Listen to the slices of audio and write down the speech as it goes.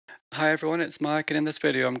Hi everyone, it's Mike, and in this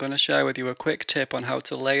video I'm going to share with you a quick tip on how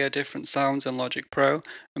to layer different sounds in Logic Pro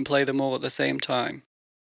and play them all at the same time.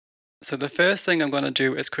 So the first thing I'm going to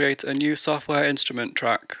do is create a new software instrument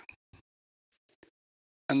track.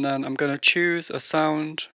 And then I'm going to choose a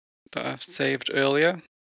sound that I've saved earlier.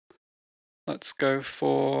 Let's go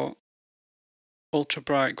for Ultra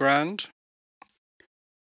Bright Grand.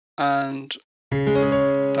 And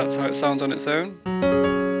that's how it sounds on its own.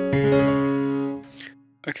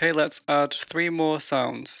 Okay, let's add 3 more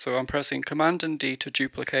sounds. So I'm pressing Command and D to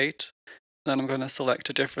duplicate. Then I'm going to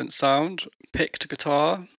select a different sound, picked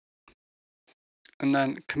guitar, and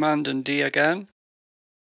then Command and D again,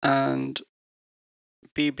 and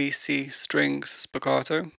BBC strings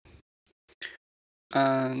spiccato,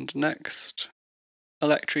 and next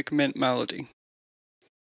electric mint melody.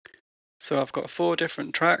 So I've got 4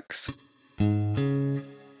 different tracks.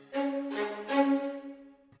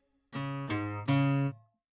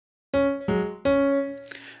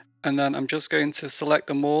 And then I'm just going to select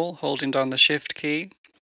them all, holding down the Shift key,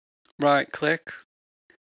 right click,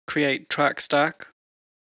 create track stack,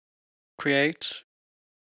 create,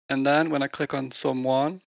 and then when I click on some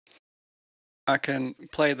one, I can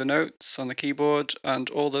play the notes on the keyboard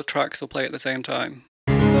and all the tracks will play at the same time.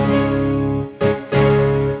 And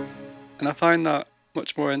I find that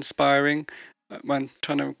much more inspiring when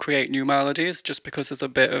trying to create new melodies, just because there's a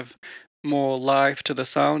bit of more life to the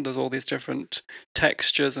sound. There's all these different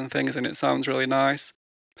textures and things, and it sounds really nice.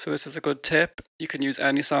 So this is a good tip. You can use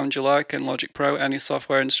any sound you like in Logic Pro, any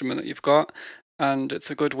software instrument that you've got, and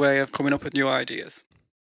it's a good way of coming up with new ideas.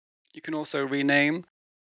 You can also rename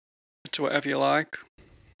to whatever you like.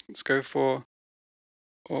 Let's go for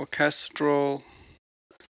Orchestral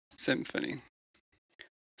Symphony.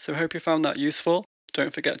 So I hope you found that useful.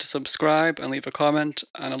 Don't forget to subscribe and leave a comment,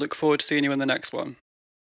 and I look forward to seeing you in the next one.